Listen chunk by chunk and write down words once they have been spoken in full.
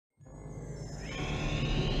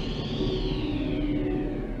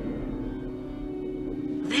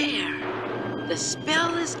The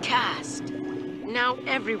spell is cast. Now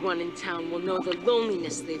everyone in town will know the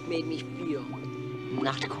loneliness they've made me feel.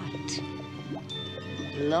 Not quite.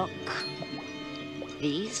 Look.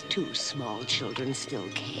 These two small children still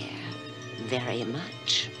care very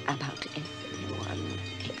much about everyone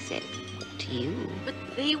except you. But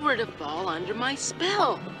they were to fall under my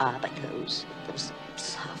spell. Ah, but those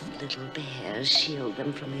soft little bears shield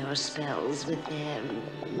them from your spells with their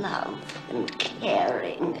love and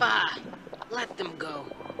caring. Bah! Let them go.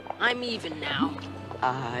 I'm even now.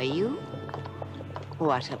 Are you?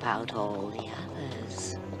 What about all the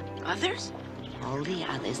others? Others? All the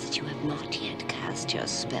others that you have not yet cast your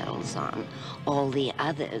spells on. All the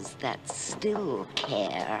others that still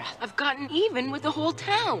care. I've gotten even with the whole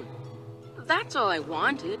town. That's all I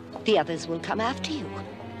wanted. The others will come after you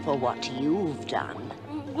for what you've done.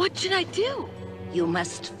 What should I do? You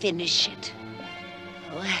must finish it.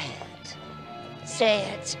 Go ahead. Say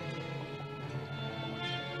it.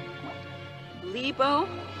 Lebo,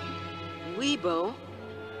 Weebo,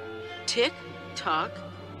 Tick, Tock,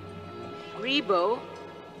 Rebo,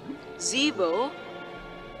 Zebo,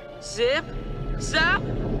 Zip, Zap,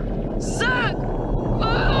 Zuck!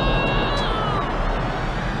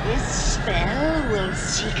 This spell will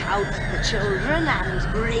seek out the children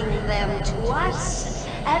and bring them to us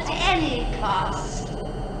at any cost.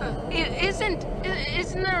 Isn't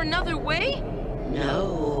there another way?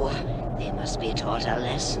 No. They must be taught a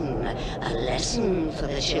lesson for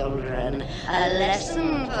the children, a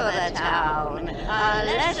lesson for the town, a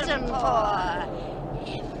lesson for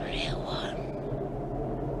everyone.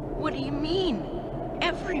 What do you mean,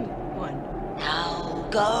 everyone? Now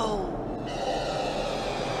go.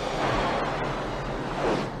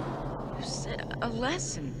 You said a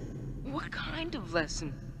lesson. What kind of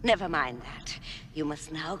lesson? Never mind that. You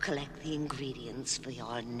must now collect the ingredients for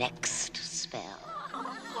your next spell.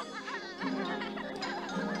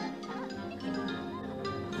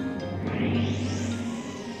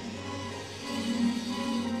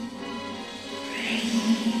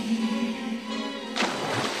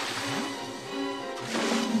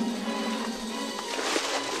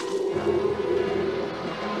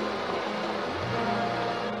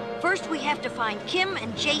 First, we have to find Kim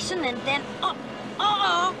and Jason, and then...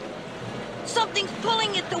 Uh-oh! Something's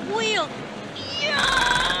pulling at the wheel!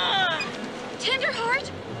 Yeah!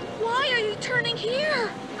 Tenderheart, why are you turning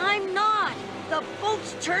here? I'm not. The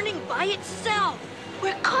boat's turning by itself.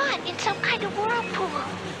 We're caught in some kind of whirlpool.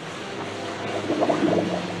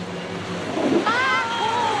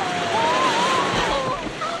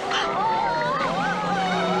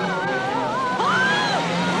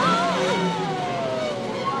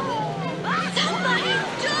 Somebody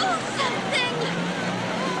do something!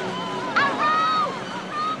 A row!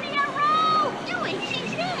 Row me a row! Do it, she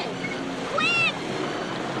said. Quick!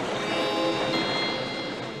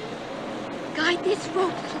 Guide this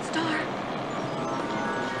rope, little star.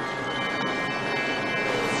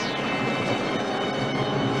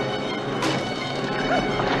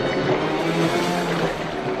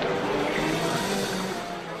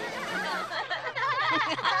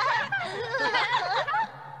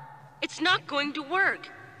 It's not going to work.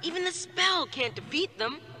 Even the spell can't defeat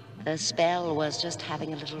them. The spell was just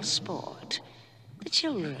having a little sport. The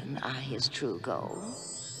children are his true goal.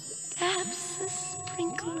 Perhaps a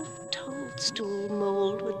sprinkle of toadstool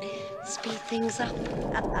mold would speed things up.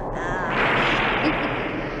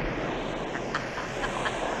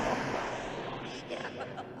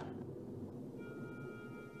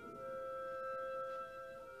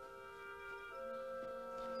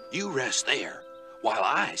 You rest there while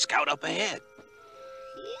I scout up ahead.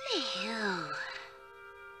 Ew.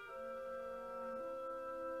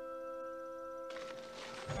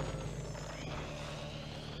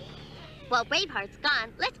 Well, Braveheart's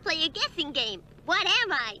gone. Let's play a guessing game. What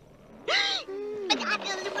am I?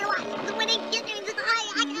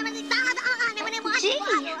 Gee, I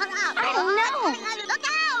don't know. Look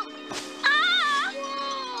out! Ah!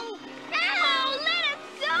 Whoa! No! Let us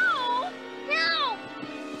go! No!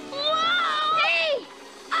 Whoa! Hey!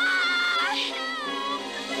 Ah!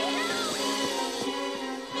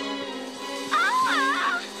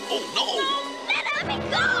 Ah! Oh, no! Let me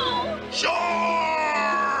go!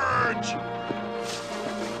 Charge!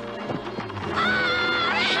 All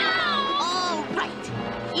right.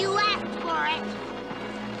 You asked for it.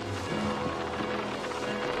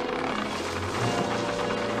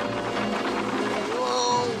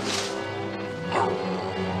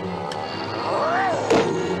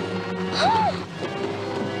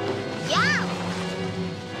 Yeah.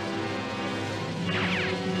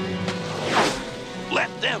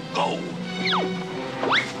 Let them go.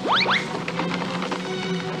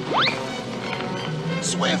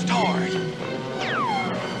 Swift-Heart!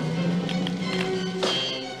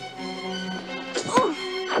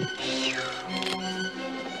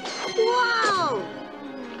 Whoa!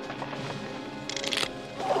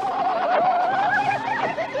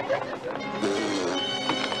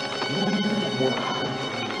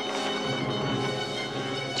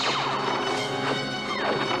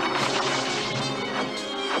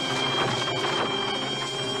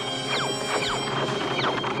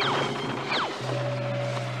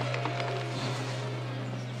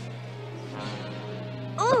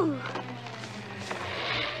 Ooh,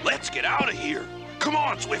 Let's get out of here. Come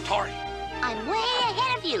on, Swift-Heart. I'm way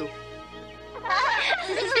ahead of you.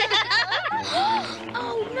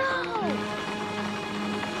 Oh no!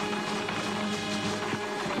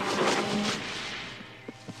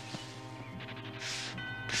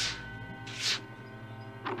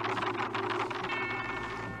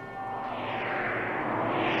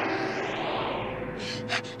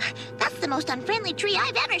 That's the most unfriendly tree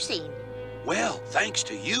I've ever seen. Well, thanks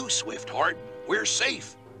to you, Swift-Heart, we're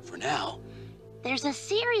safe for now. There's a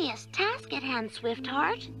serious task at hand,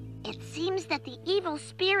 Swift-Heart. It seems that the evil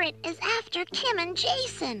spirit is after Kim and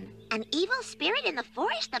Jason. An evil spirit in the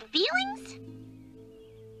forest of feelings?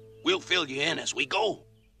 We'll fill you in as we go.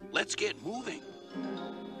 Let's get moving.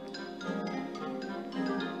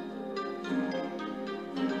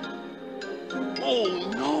 Oh,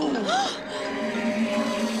 no!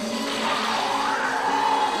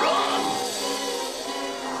 Run!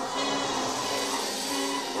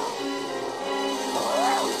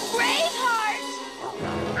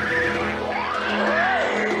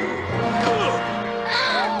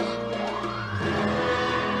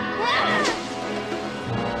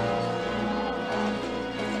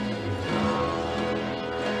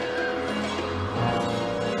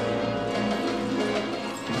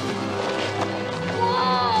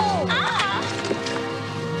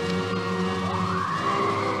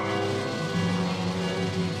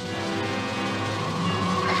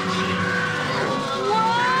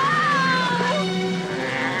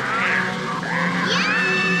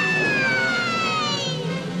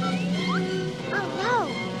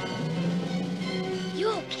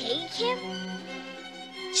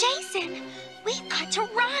 Jason, we've got to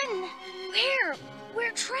run. Where?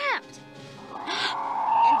 We're trapped.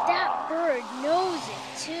 And that bird knows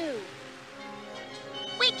it, too.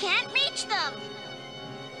 We can't reach them.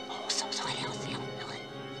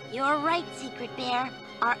 You're right, Secret Bear.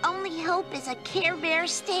 Our only hope is a Care Bear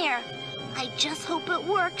stare. I just hope it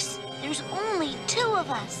works. There's only 2 of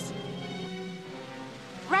us.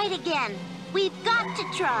 Right again. We've got to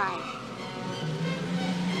try.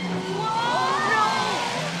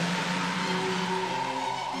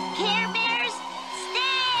 Care Bears,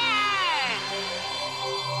 stare!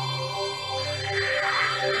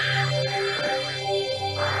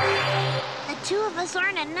 The 2 of us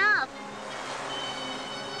aren't enough.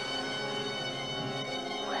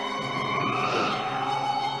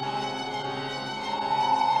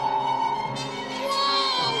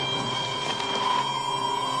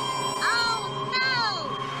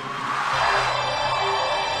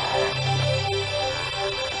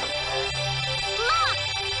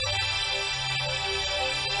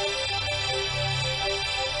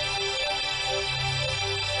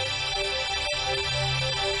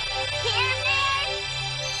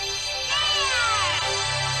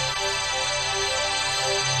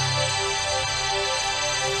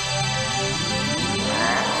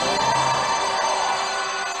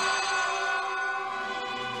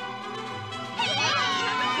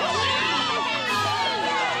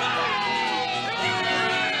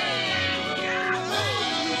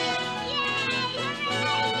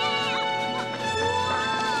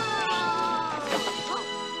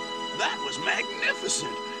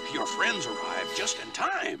 Magnificent! Your friends arrived just in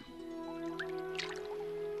time.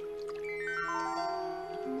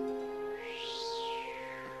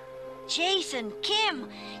 Jason, Kim,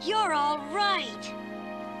 you're all right.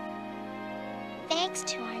 Thanks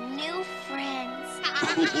to our new friends.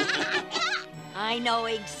 I know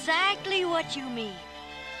exactly what you mean.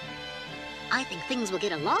 I think things will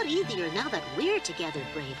get a lot easier now that we're together,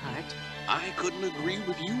 Braveheart. I couldn't agree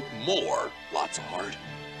with you more, Lots of Heart.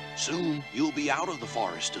 Soon, you'll be out of the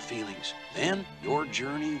forest of feelings. Then, your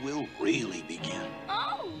journey will really begin.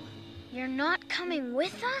 Oh, you're not coming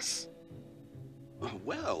with us?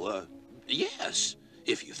 Well, yes,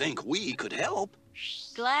 if you think we could help.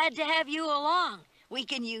 Glad to have you along. We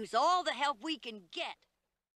can use all the help we can get.